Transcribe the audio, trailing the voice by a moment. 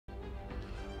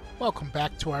Welcome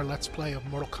back to our Let's Play of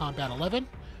Mortal Kombat 11.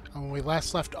 When we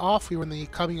last left off, we were in the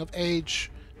Coming of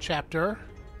Age chapter,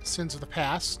 Sins of the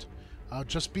Past.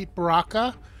 Just beat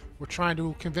Baraka. We're trying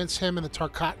to convince him and the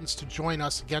Tarkatans to join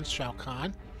us against Shao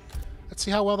Kahn. Let's see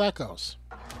how well that goes.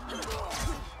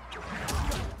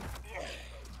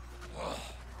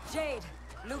 Jade,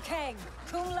 Liu Kang,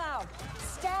 Kung Lao,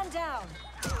 stand down!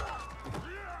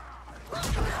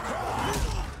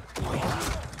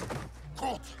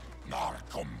 Gut, naar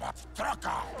Kombat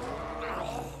Traka!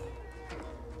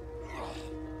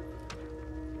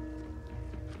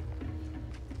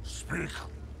 Speak.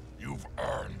 You've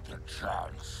earned the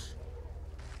chance.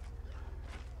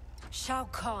 Shao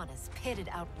Kahn has pitted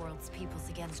Outworld's peoples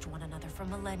against one another for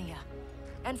millennia.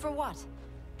 And for what?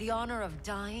 The honor of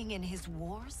dying in his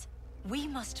wars? We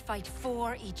must fight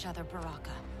for each other,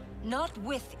 Baraka, not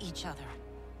with each other.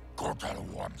 Kotal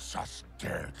wants us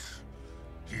dead.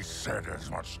 He said as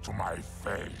much to my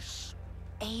face.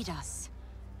 Aid us,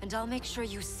 and I'll make sure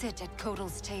you sit at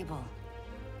Kotal's table.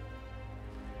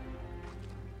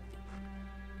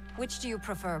 Which do you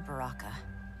prefer, Baraka?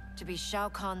 To be Shao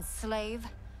Kahn's slave,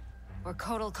 or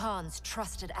Kotal Khan's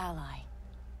trusted ally?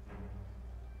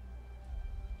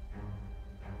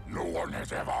 No one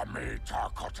has ever made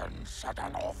Tarkatan such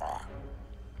an offer.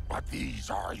 But these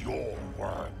are your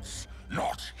words,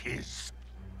 not his.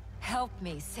 Help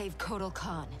me save Kotal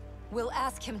Khan. We'll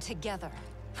ask him together.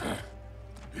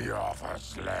 He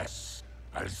offers less.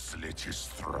 I'll slit his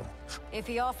throat. If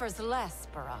he offers less,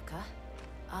 Baraka,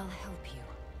 I'll help you.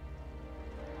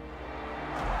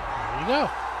 There you go.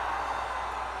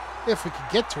 If we could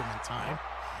get to him in time.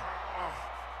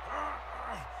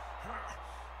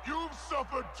 You've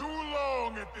suffered too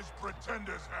long at this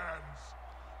pretender's hands.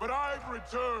 But I've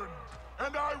returned,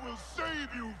 and I will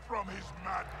save you from his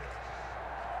madness.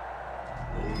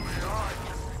 Only I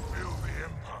can rebuild the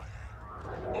Empire.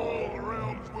 All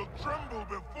realms will tremble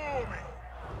before me.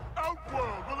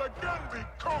 Outworld will again be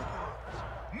conquerors,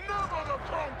 never the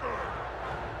conquered.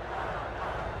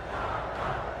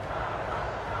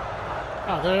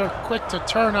 Oh, they're quick to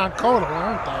turn on Kotal,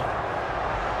 aren't they?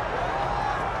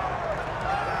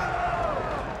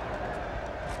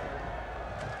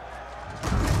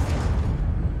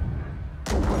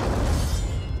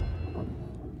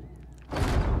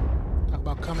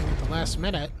 Last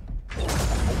minute.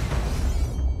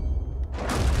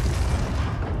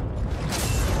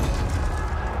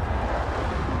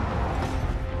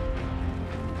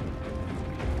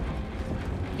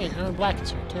 Hey, Aaron Black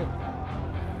is here too.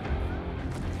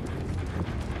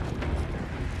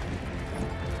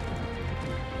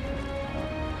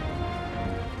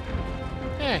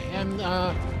 Hey, and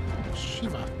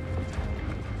Shiva.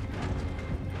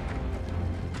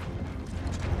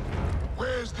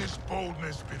 Where's this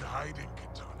boldness been hiding,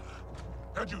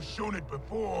 Kitana? Had you shown it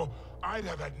before, I'd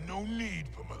have had no need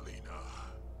for Melina.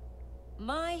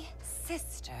 My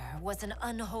sister was an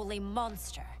unholy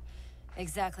monster.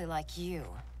 Exactly like you,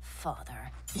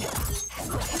 father.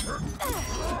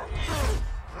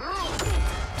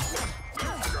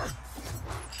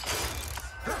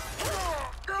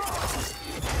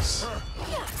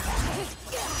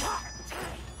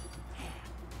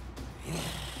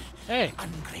 Hey.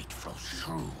 Ungrateful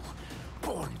shrew,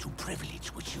 born to privilege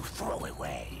which you throw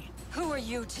away. Who are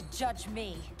you to judge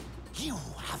me? You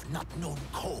have not known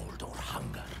cold or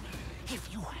hunger. If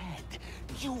you had,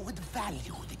 you would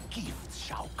value the gifts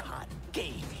Shao Kahn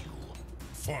gave you.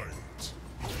 Fight.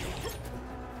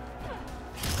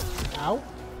 Ow.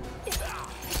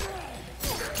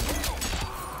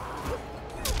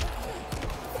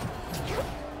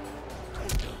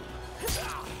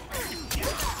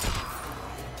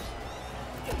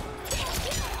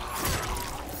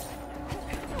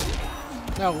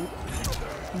 No.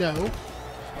 No.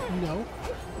 No.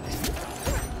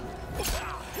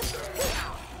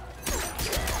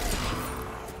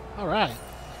 All right.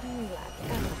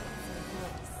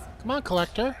 Come on,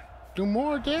 Collector. Do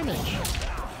more damage.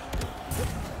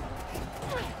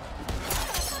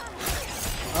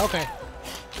 Okay.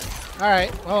 All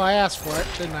right. Well, I asked for it,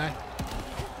 didn't I?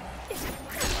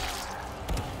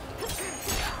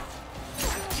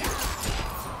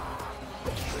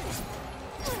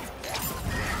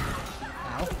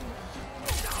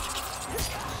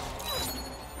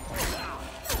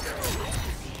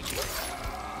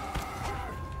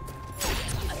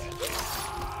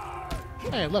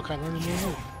 Hey, look, I learned a new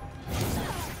move.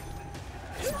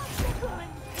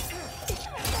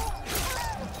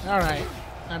 Alright,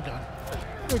 I'm done.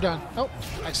 We're done. Oh,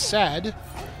 I said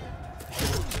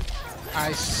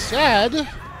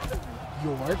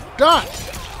you're done!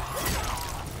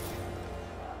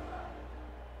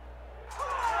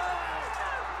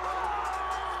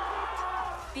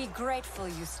 Be grateful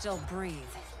you still breathe.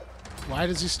 Why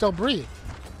does he still breathe?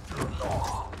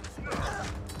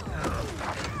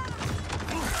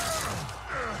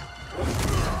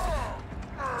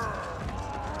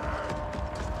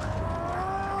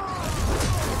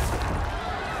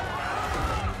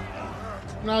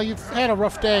 No, you've had a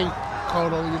rough day,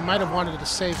 Kodo. You might have wanted to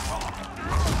save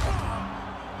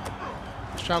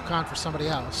Shao Kahn for somebody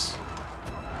else.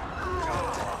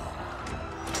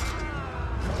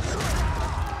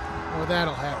 Or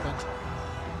that'll happen.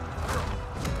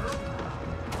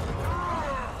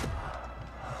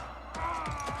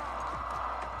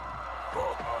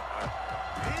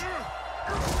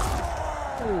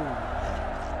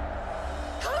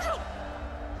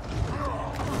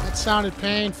 That sounded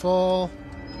painful.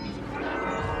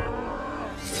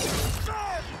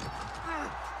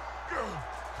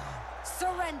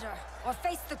 Surrender, or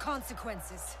face the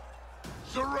consequences.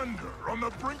 Surrender on the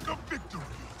brink of victory.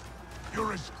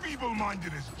 You're as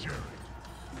feeble-minded as Jared.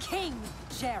 King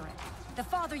Jared, the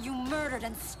father you murdered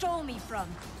and stole me from.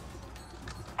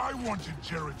 I wanted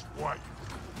Jared's wife,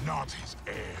 not his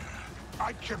heir.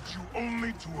 I kept you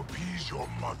only to appease your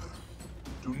mother.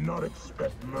 Do not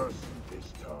expect mercy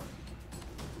this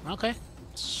time. Okay.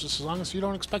 It's just as long as you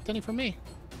don't expect any from me.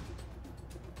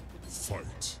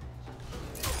 Fight.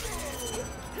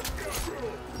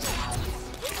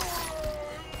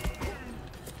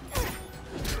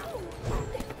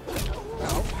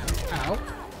 Ow. Ow.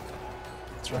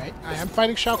 That's right. I am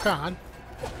fighting Shao Kahn.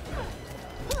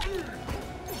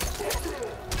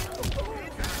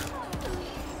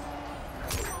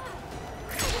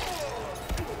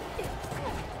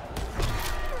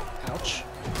 Ouch.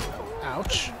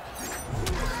 Ouch.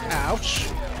 Ouch.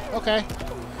 Okay.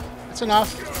 That's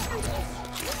enough.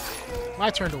 My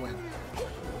turn to win.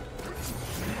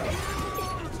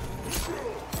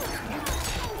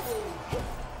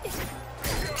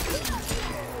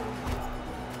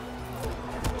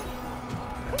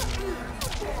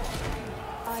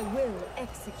 I will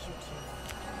execute you.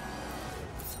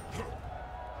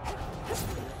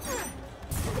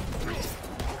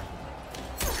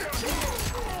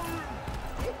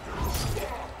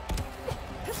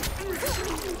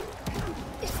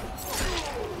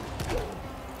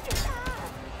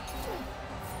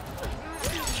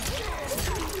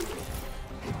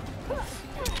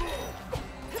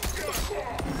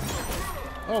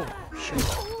 Oh, shit.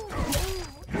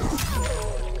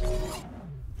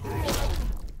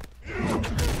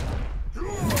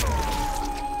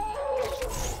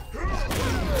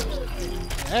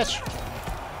 That's...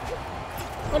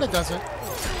 But it doesn't.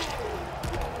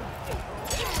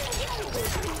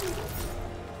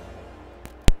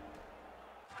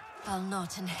 I'll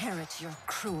not inherit your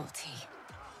cruelty.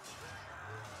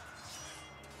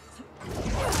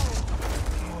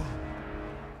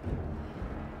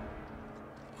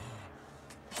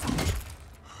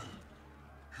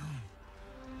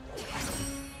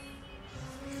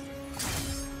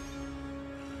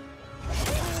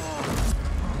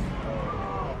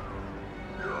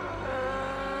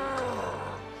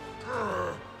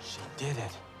 She did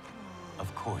it.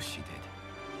 Of course she did.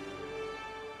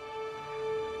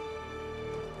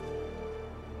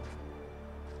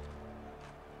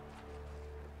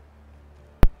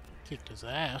 Kicked his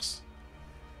ass.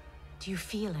 Do you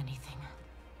feel anything?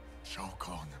 Shao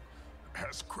Kahn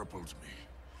has crippled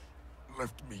me,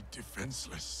 left me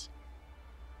defenseless.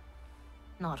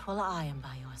 Not while I am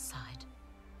by your side.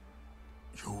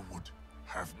 You would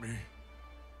have me,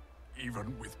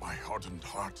 even with my hardened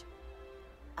heart.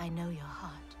 I know your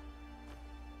heart.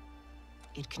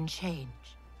 It can change.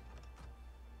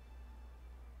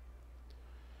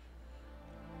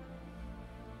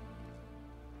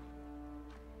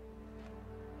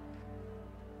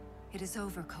 It is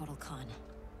over, Kotal Khan.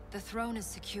 The throne is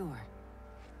secure.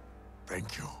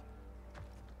 Thank you.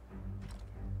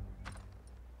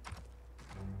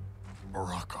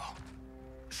 Baraka,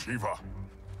 Shiva,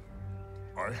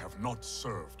 I have not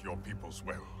served your peoples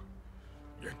well,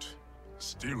 yet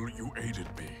still you aided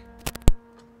me.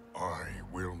 I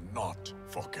will not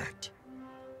forget.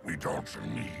 We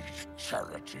don't need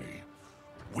charity.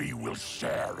 We will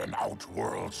share an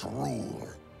Outworld's rule.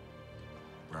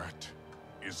 That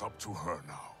is up to her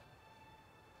now.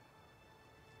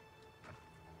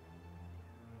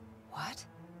 What?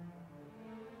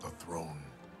 The throne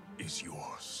is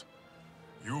yours.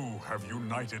 You have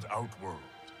united Outworld,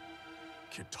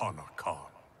 Kitana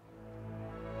Khan.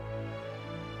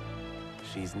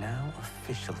 She's now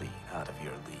officially out of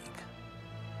your league.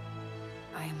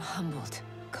 I am humbled,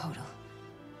 Kotal.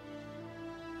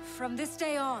 From this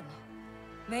day on,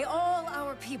 may all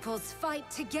our peoples fight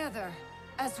together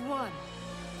as one.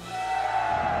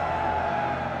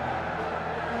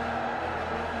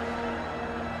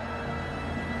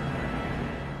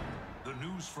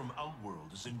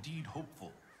 is indeed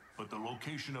hopeful, but the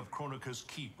location of Kronika's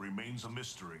keep remains a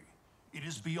mystery. It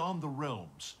is beyond the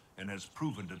realms, and has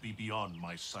proven to be beyond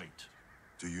my sight.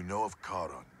 Do you know of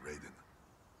Charon, Raiden?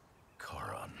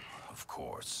 Charon, of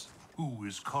course. Who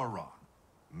is Charon?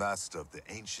 Master of the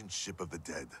ancient ship of the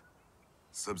dead.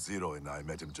 Sub-Zero and I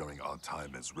met him during our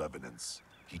time as revenants.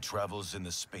 He travels in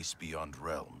the space beyond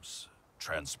realms,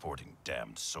 transporting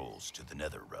damned souls to the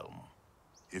nether realm.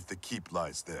 If the keep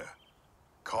lies there,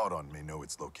 Charon may know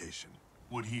its location.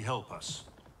 Would he help us?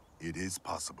 It is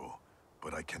possible,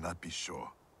 but I cannot be sure.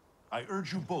 I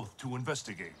urge you both to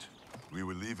investigate. We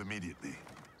will leave immediately.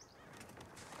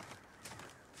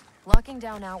 Locking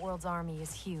down Outworld's army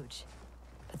is huge.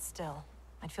 But still,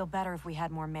 I'd feel better if we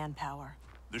had more manpower.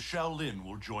 The Shaolin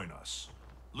will join us.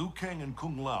 Liu Kang and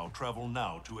Kung Lao travel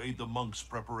now to aid the monks'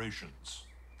 preparations.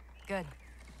 Good.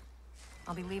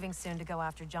 I'll be leaving soon to go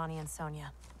after Johnny and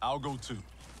Sonya. I'll go too.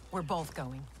 We're both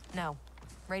going. No.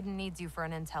 Raiden needs you for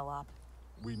an intel op.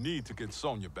 We need to get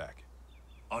Sonya back.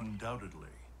 Undoubtedly.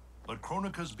 But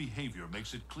Kronika's behavior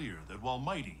makes it clear that while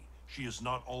mighty, she is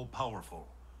not all-powerful.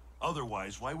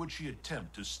 Otherwise, why would she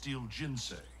attempt to steal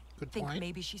Jinsei? Good Think point.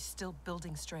 maybe she's still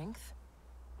building strength?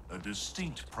 A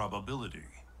distinct probability.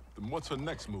 Then what's her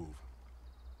next move?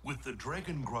 With the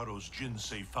Dragon Grotto's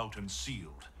Jinsei fountain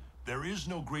sealed, there is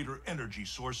no greater energy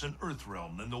source in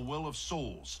Earthrealm than the Well of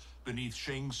Souls beneath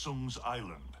Shang Tsung's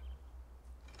island.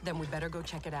 Then we better go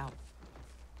check it out.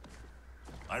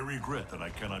 I regret that I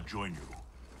cannot join you.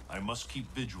 I must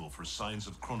keep vigil for signs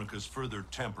of Kronika's further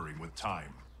tampering with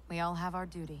time. We all have our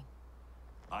duty.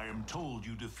 I am told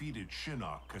you defeated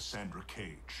Shinnok, Cassandra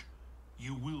Cage.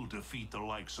 You will defeat the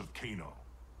likes of Kano,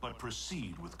 but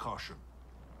proceed with caution.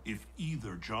 If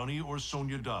either Johnny or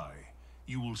Sonya die,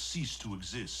 you will cease to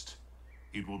exist.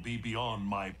 It will be beyond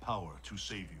my power to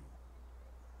save you.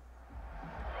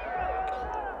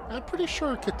 I'm pretty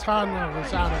sure Katana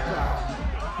was out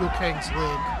of Liu Kang's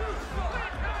league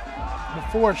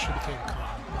before she became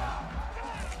Khan,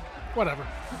 but whatever.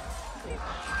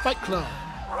 Fight Club.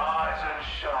 Rise and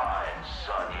shine,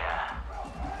 Sonya.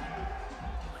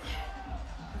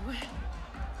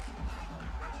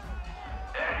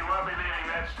 And you won't be leaving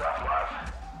that stuff, love.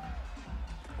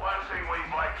 One thing we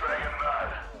Black Dragon know.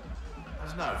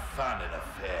 There's no fun in a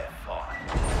fair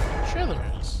fight. Sure there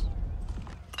is.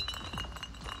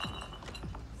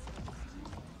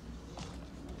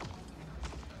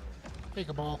 Take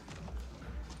a ball.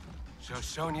 So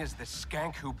Sonya's the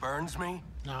skank who burns me?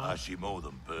 No. She more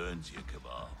than burns you,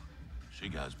 Cabal. She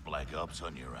goes black ops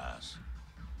on your ass.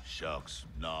 Shocks,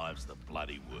 knives, the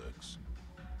bloody works.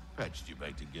 Patched you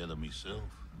back together myself.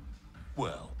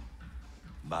 Well,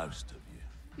 most of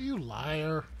you. You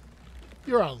liar.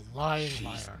 You're a lying She's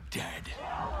liar. dead.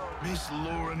 Miss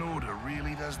Law and Order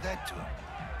really does that to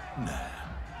him. Nah.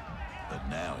 But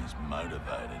now he's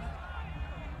motivated.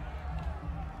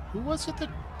 Who was it that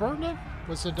burned him?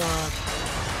 Was it,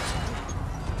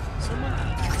 someone?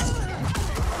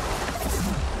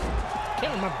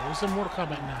 Can't remember. It was in Mortal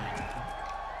Kombat 9.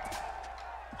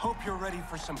 Hope you're ready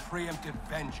for some preemptive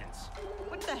vengeance.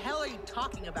 What the hell are you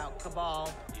talking about,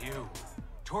 Cabal? You,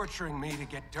 torturing me to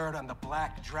get dirt on the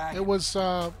Black Dragon. It was,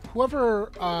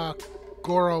 whoever,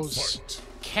 Goro's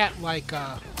cat-like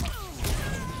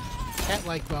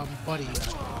buddy.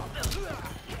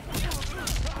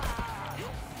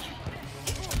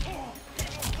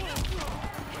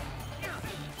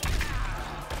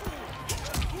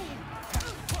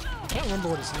 I can't remember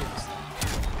what his name is.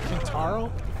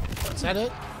 Kintaro? Is that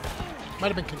it?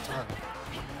 Might have been Kintaro.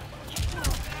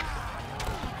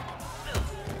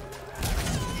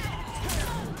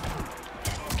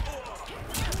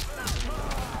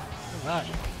 Alright.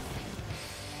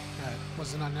 That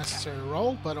was an unnecessary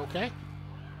roll, but okay.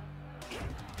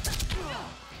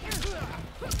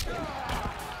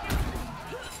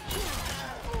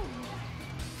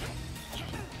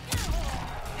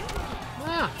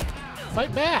 Ah!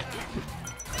 Fight back!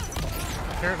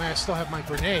 Apparently I still have my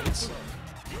grenades.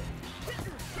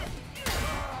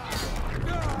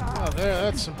 Oh, there,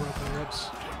 that's some broken ribs.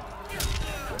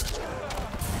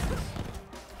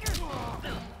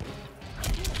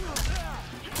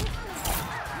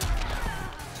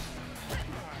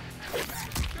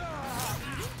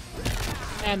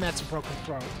 And that's a broken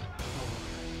throat.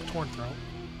 Torn throat.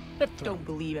 Hip throat. Don't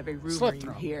believe every rumor Slit you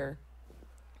throat. hear.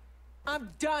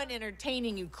 I'm done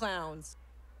entertaining you clowns.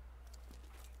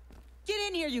 Get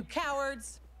in here, you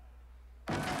cowards!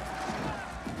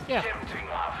 Yeah. Tempting,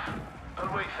 love.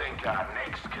 But we think our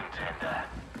next contender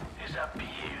is a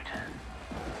beaut.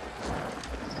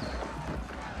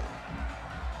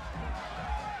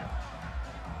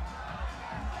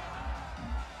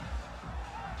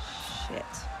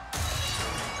 Shit.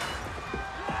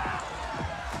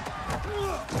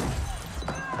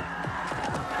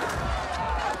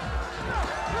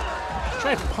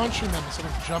 Try punching them instead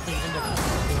of jumping into them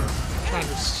or trying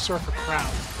to surf a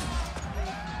crowd.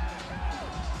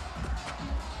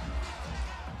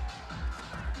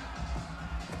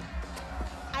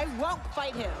 I won't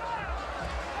fight him.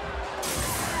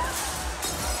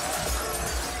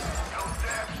 You'll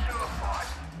damn sure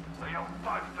fight, or you'll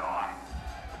both die.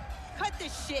 Cut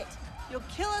this shit. You'll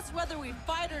kill us whether we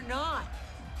fight or not.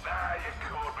 Nah, you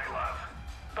called me, love.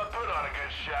 But put on a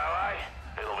good show, eh?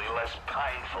 It'll be less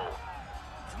painful.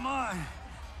 Come on.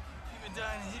 You've been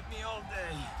dying to hit me all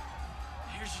day.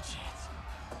 Here's your chance.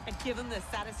 And give them the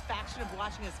satisfaction of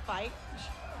watching us fight?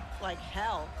 Like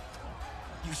hell.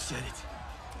 You said it.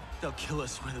 They'll kill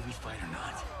us whether we fight or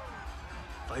not.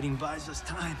 Fighting buys us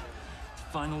time to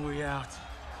find a way out.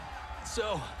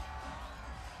 So,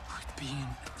 quit being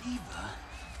a diva.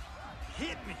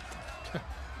 Hit me.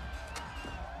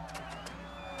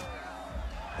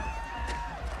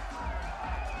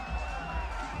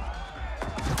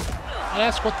 I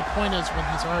ask what the point is when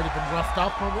he's already been roughed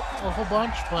up a whole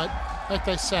bunch, but like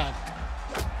I said,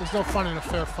 there's no fun in a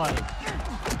fair fight.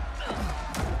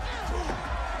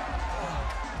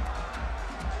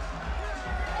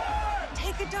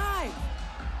 Take a dive.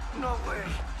 No way.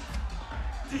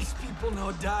 These people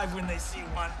know dive when they see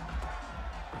one.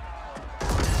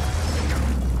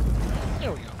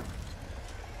 There we go.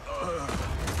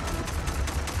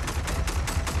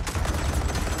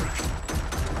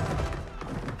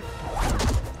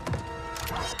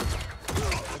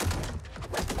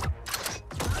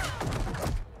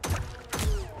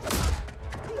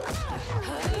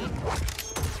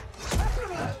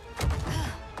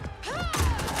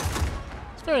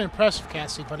 Very impressive,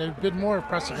 Cassie, but it would have been more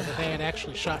impressive if they had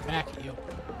actually shot back at you.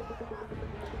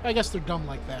 I guess they're dumb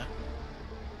like that.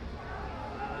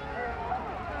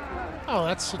 Oh,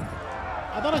 that's...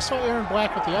 I thought I saw Aaron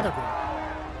Black with the other girl.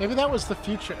 Maybe that was the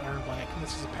future Aaron Black, and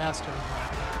this is the past Aaron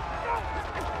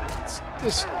Black.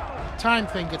 This time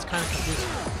thing gets kind of confusing.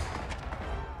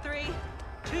 3,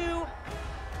 2...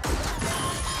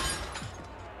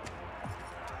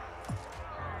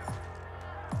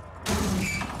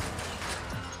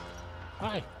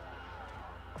 Hi.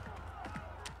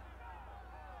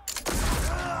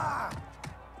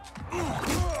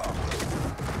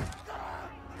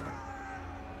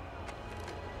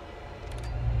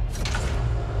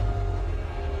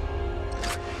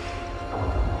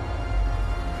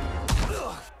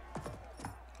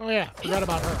 Oh yeah, forgot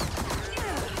about her.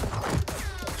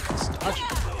 Let's dodge it.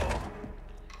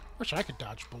 Wish I could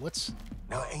dodge bullets.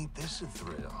 Now ain't this a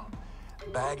thrill?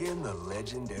 Bagging the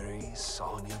legendary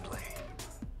Sonya blade.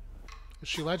 Is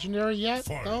she legendary yet,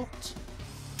 though?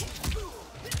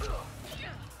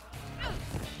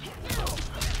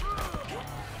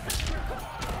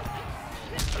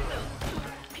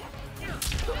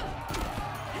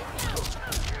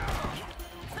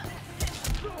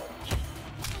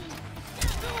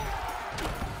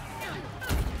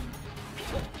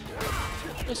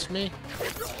 Miss me.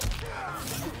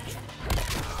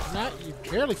 Not, you're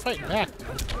barely fighting back. Do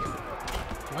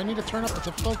I need to turn up the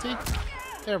difficulty?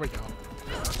 There we go.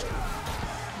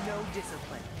 No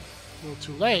discipline. A little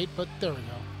too late, but there we go.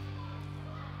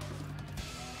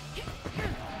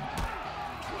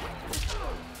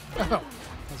 Oh, that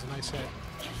was a nice hit.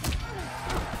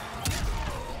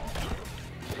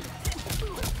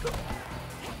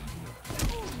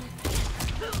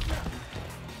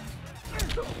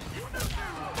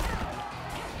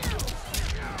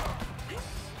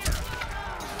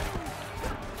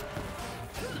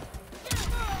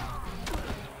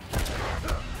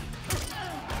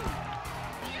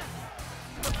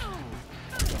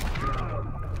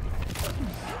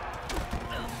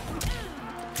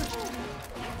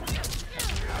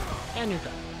 And you're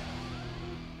done.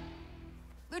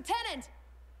 Lieutenant!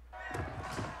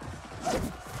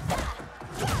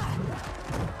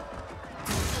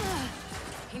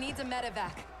 He needs a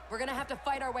medevac. We're gonna have to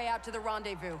fight our way out to the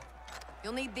rendezvous.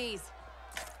 You'll need these.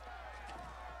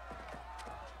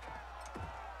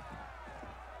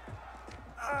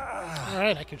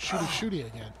 Alright, I can shooty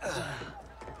again.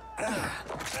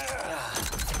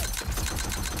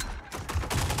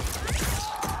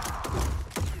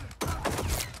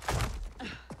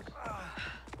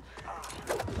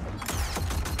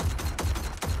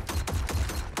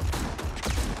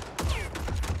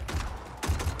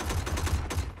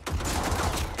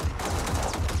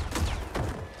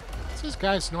 These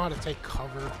guys know how to take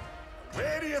cover.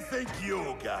 Where do you think you're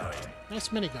going? Nice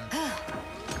minigun.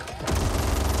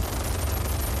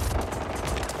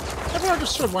 Never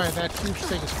understood why that huge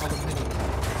thing is called a minigun.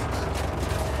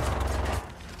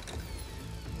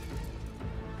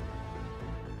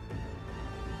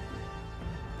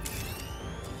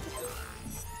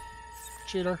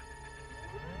 Cheater.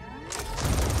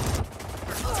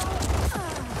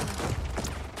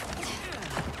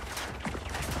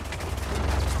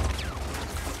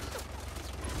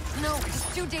 No,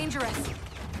 it's too dangerous.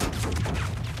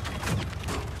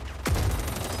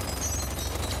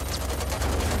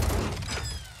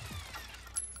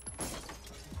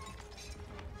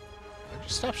 Why'd you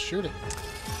stop shooting?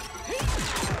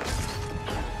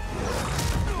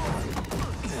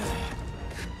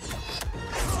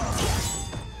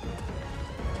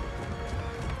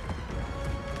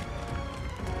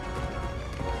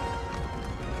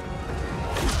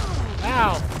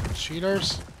 Ow!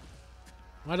 Cheaters.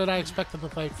 Why did I expect them to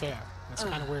play fair? That's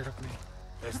kind of weird of me.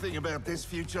 Best thing about this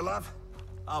future, love?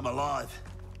 I'm alive.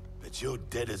 But you're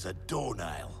dead as a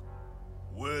doornail.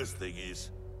 Worst thing is,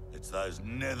 it's those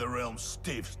Netherrealm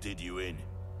stiffs did you in.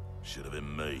 Should have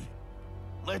been me.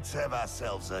 Let's have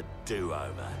ourselves a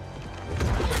do-over.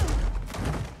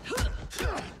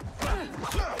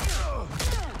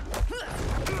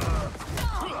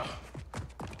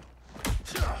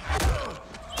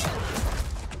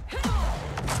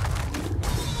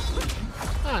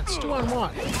 Ah, it's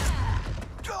 2-on-1.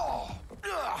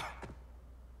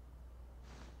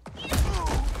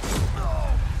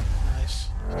 Nice.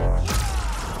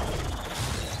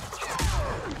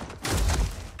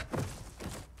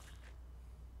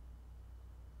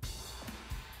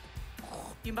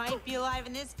 You might be alive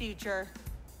in this future,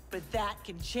 but that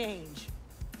can change.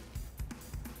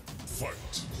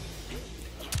 Fight.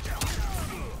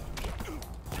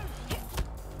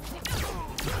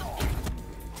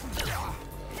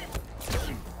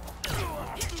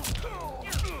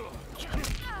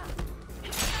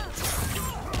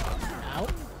 Ow.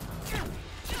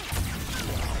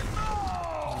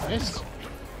 Nice.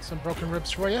 Some broken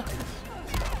ribs for you.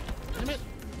 Damn it.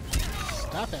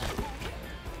 Stop it.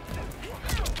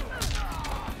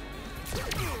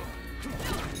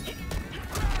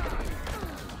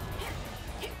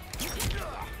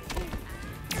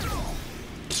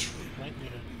 Right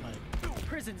near the leg.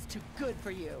 Prison's too good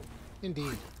for you.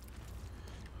 Indeed.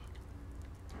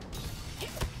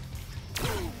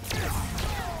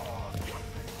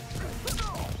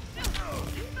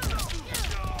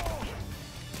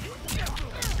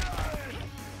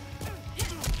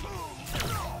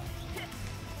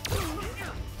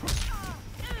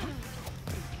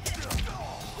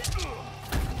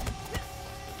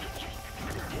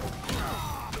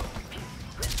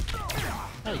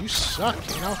 Hey, you suck,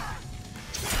 you know?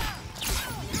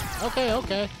 Okay,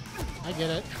 okay. I get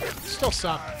it. Still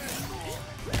suck.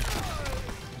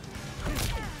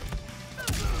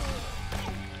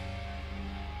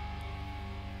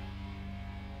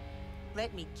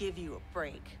 Let me give you a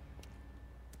break.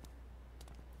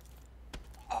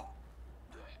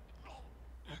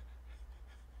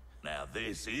 Now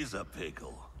this is a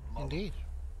pickle. Indeed.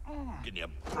 Can you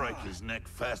break his neck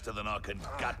faster than I can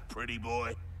gut, pretty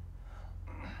boy?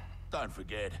 Don't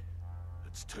forget,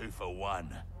 it's 2 for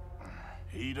 1.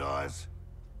 He dies,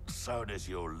 so does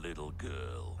your little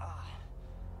girl.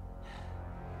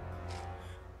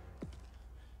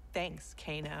 Thanks,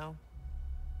 Kano,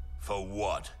 For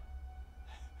what?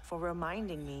 for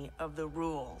reminding me of the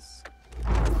rules.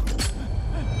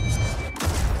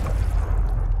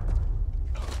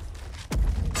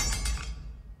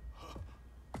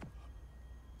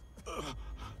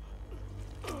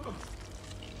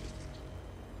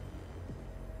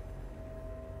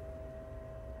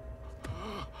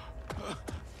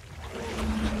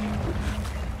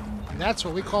 And that's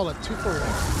what we call a 2 for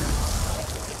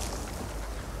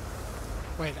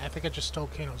 1. Wait, I think I just stole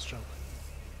Kano's joke.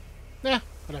 Nah,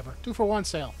 whatever. 2 for 1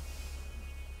 sale.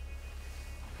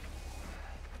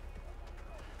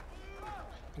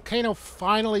 And Kano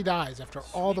finally dies after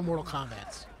all the Mortal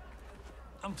Kombats.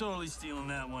 I'm totally stealing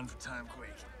that one for Timequake.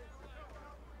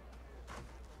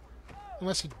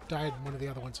 Unless he died in one of the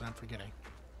other ones that I'm forgetting.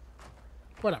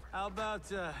 Whatever. How about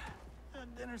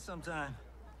dinner sometime?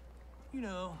 You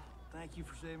know, thank you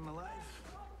for saving my life.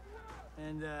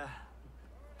 And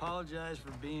apologize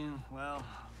for being, well,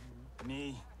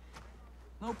 me.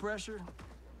 No pressure,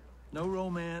 no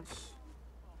romance.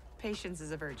 Patience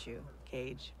is a virtue,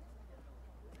 Cage.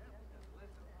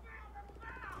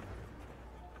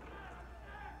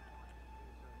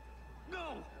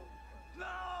 No!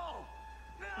 No!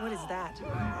 What is that?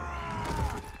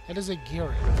 That is a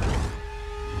Geary.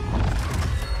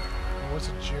 Or was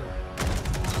it Jira?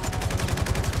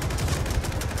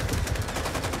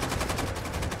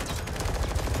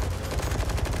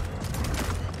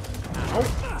 Ow!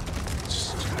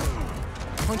 Just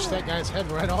punch that guy's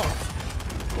head right off.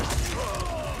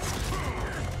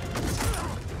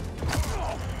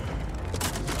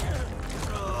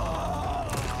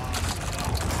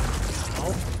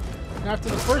 After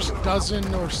the first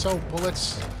dozen or so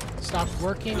bullets stopped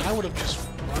working, I would have just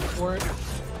run for it.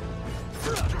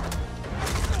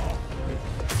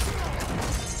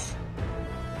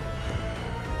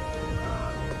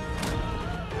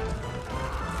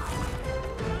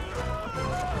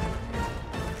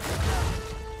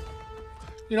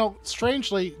 You know,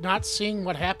 strangely, not seeing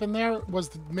what happened there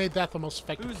made that the most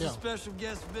effective Who's Kill. the special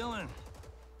guest villain?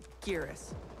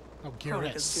 Geras. Oh,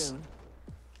 Kronika's Geras. goon.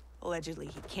 Allegedly,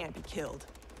 he can't be killed.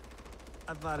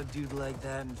 I fought a dude like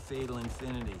that in Fatal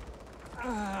Infinity.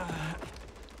 Yeah,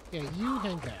 you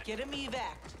hang back. Get him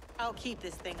evac. I'll keep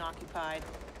this thing occupied.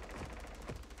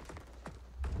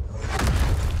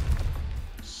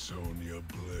 Sonya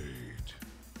Blade,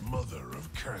 mother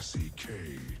of Cassie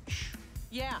Cage.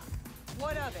 Yeah,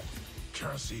 what of it?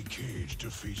 Cassie Cage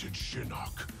defeated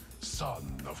Shinnok,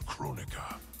 son of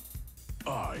Kronika.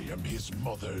 I am his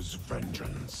mother's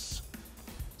vengeance.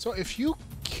 So if you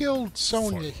killed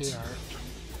Sonya here...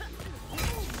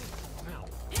 Ow.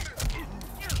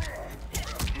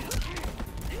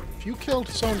 If you killed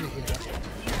Sonya here,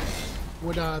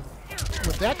 would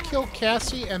that kill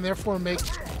Cassie and therefore make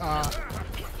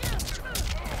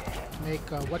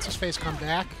what's his face come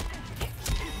back?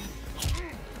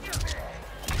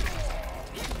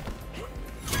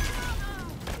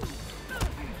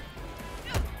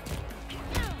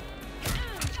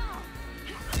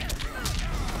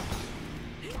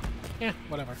 Yeah,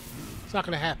 whatever. It's not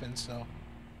gonna happen, so.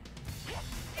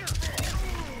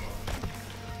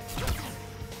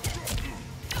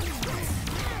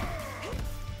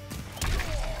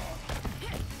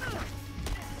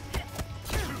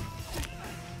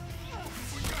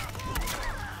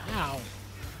 Ow.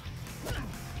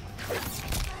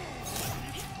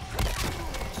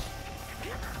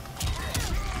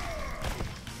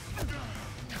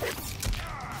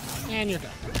 And you're done.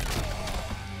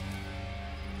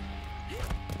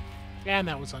 And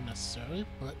that was unnecessary,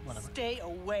 but whatever. Stay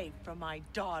away from my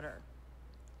daughter.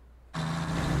 That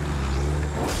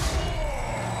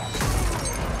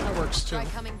works too. Try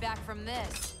coming back from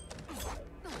this.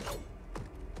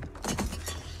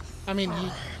 I mean,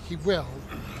 he will.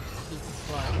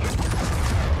 But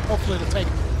hopefully it'll take a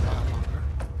while longer.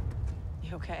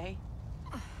 You okay?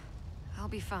 I'll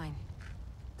be fine.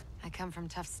 I come from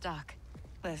tough stock.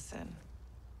 Listen,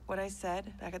 what I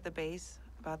said back at the base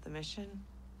about the mission,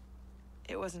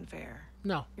 it wasn't fair.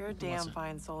 No, You're a it damn wasn't.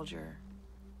 fine soldier.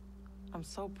 I'm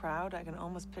so proud I can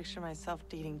almost picture myself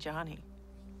dating Johnny.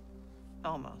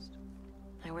 Almost.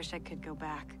 I wish I could go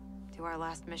back. Do our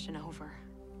last mission over.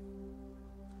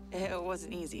 It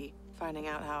wasn't easy finding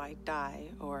out how I'd die,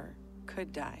 or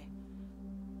could die.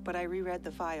 But I reread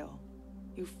the file.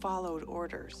 You followed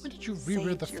orders. When did you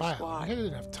reread the saved your file? squad. I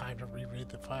didn't have time to reread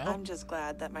the file. I'm just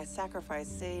glad that my sacrifice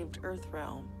saved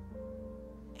Earthrealm.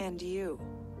 And you.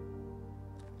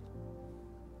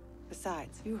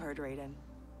 Besides, you heard Raiden.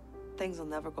 Things will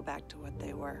never go back to what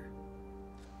they were.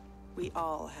 We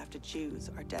all have to choose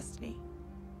our destiny.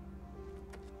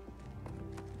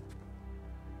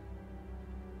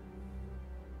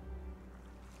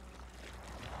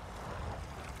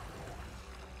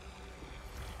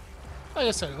 Like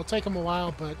I said, it'll take him a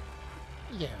while, but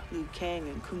yeah. Liu Kang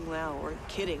and Kung Lao weren't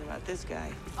kidding about this guy.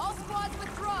 All squads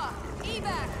withdraw!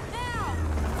 Evac, now!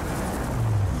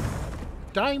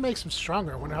 Dying makes him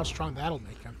stronger. I wonder how strong that'll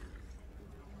make him.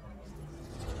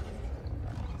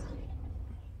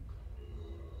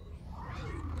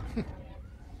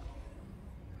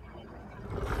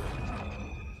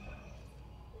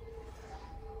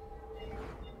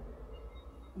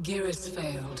 Geras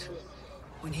failed.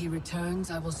 When he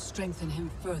returns, I will strengthen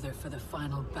him further for the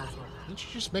final battle. Can't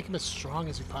you just make him as strong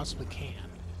as he possibly can?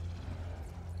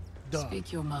 Duh.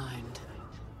 Speak your mind.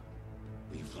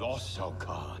 We've lost Shao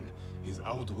Kahn, his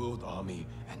outworld army,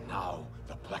 and now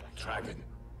the Black Dragon.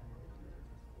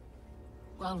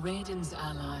 While Raiden's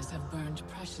allies have burned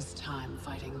precious time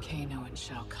fighting Kano and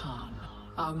Shao Kahn,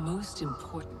 our most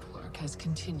important work has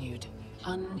continued,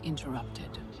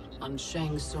 uninterrupted, on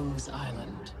Shang Tsung's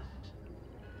island.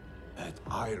 That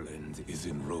island is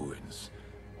in ruins.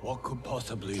 What could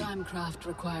possibly... Timecraft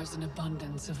requires an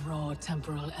abundance of raw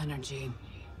temporal energy.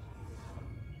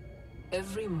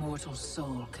 Every mortal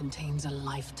soul contains a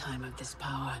lifetime of this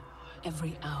power.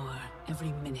 Every hour,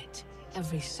 every minute,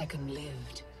 every second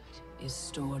lived is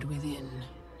stored within.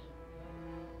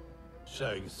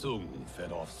 Shang Tsung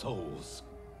fed off souls.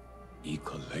 He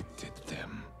collected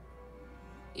them.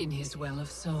 In his well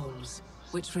of souls,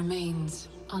 which remains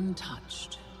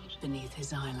untouched beneath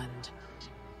his island.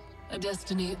 A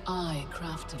destiny I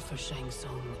crafted for Shang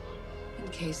Tsung, in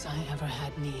case I ever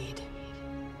had need.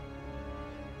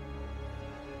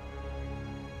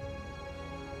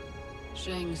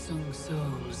 Shang Tsung's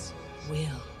souls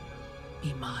will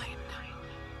be mine.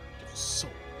 Your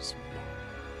souls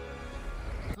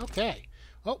mine. Okay.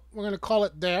 Well, we're going to call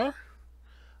it there.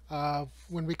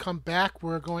 When we come back,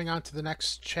 we're going on to the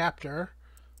next chapter.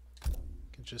 You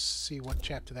can just see what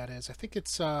chapter that is. I think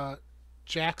it's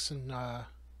Jackson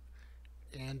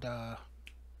and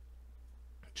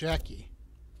Jackie.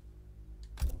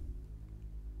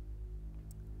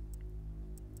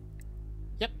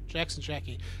 Yep, Jackson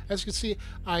Jackie. As you can see,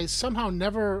 I somehow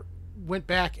never went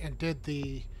back and did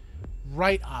the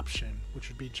right option, which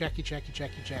would be Jackie, Jax.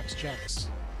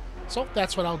 So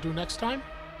that's what I'll do next time.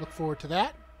 Look forward to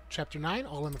that. Chapter 9,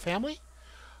 All in the Family.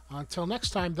 Until next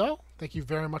time, though, thank you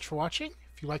very much for watching.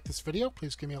 If you like this video,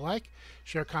 please give me a like,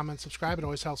 share, comment, subscribe. It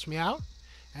always helps me out.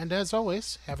 And as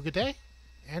always, have a good day,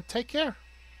 and take care.